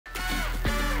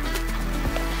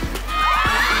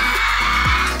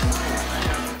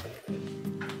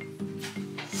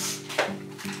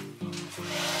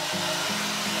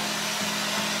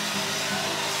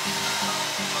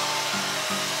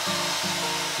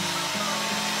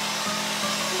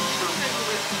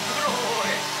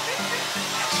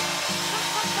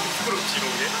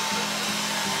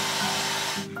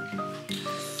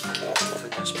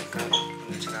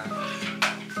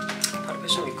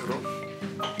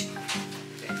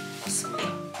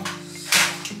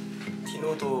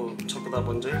저도 저보다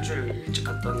먼저 일주일 일찍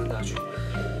갔다 왔는데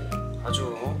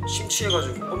아주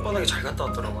심취해가지고 뻔뻔하게 잘 갔다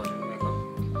왔더라고요.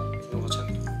 내가 이런 거 참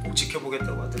꼭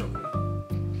지켜보겠다고 하더라고요.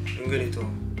 은근히 또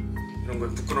이런 걸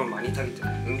부끄러움 많이 타기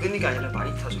때문에, 은근히가 아니라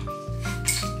많이 타죠.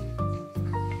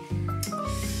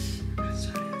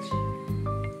 그래서 잘해야지.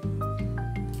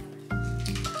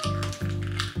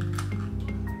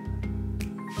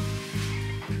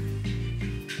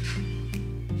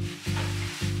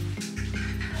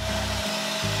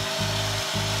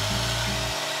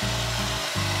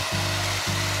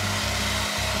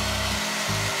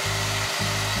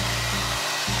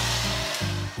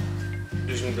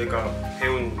 요즘 내가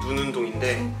배운 눈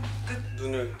운동인데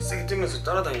눈을 세게 뜨면서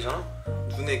따라다니잖아?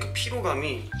 눈의 그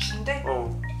피로감이 준대?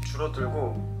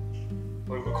 줄어들고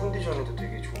얼굴 컨디션에도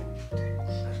되게 좋은 것 같아.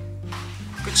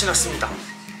 끝이 났습니다. 자,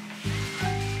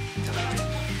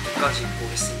 끝까지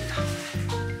보겠습니다.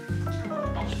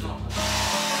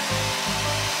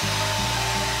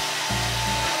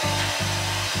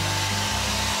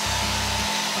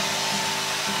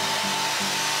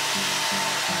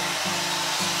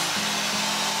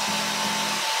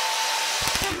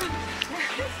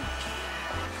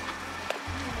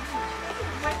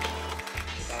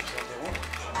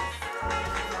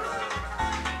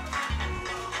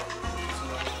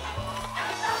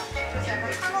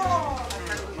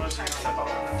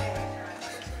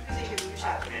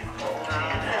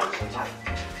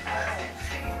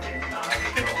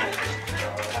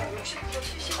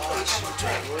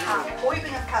 거의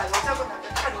그냥 다 여자분 남자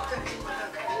다 입던 친구들.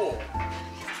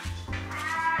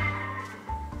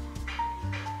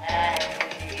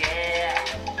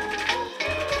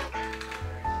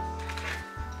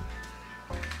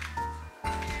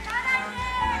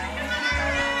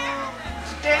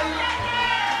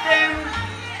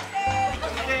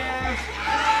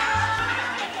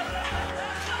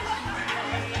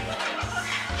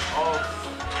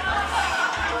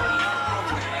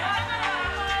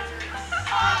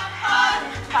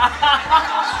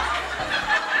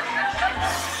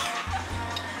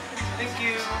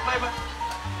 땡큐. 바이바이.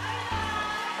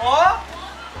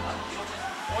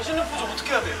 멋있는 포즈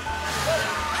어떻게 해야 돼?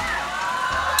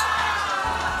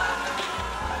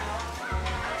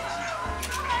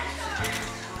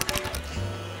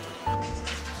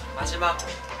 마지막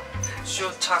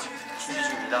수요착 준비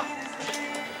중입니다.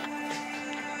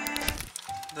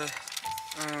 네,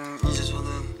 이제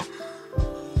저는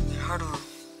하루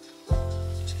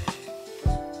이제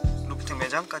로프팅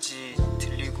매장까지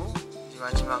들리고 이제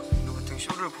마지막 로프팅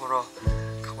쇼를 보러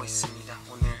가고 있습니다.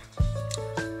 오늘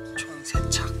총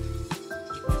 3착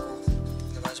입고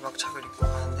마지막 착을 입고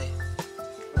가는데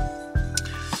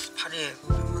파리에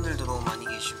팬분들도 너무 많이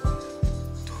계시고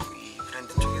또 이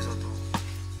브랜드 쪽에서도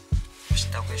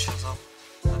멋있다고 해주셔서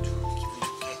아주 기분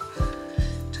좋게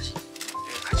자신을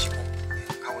가지고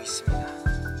가고 있습니다.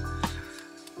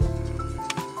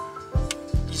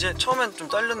 이제 처음엔 좀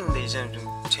떨렸는데 이제는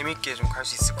좀 재밌게 좀 갈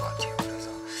수 있을 것 같아요. 그래서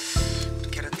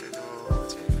캐럿들도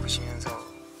이제 보시면서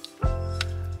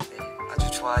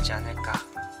아주 좋아하지 않을까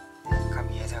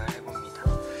감히 예상을 해봅니다.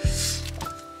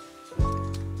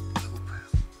 배고파요.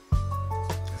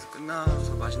 그래서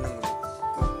끝나서 맛있는 거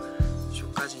먹고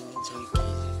쇼까지는 재밌게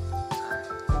이제 잘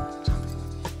잡고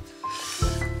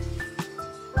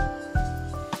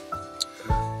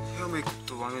헤어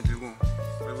메이크업도 마음에 들고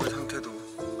얼굴 상태도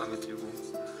마음에 들고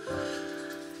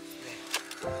네,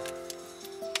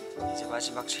 이제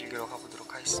마지막 즐기러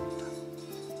가보도록 하겠습니다.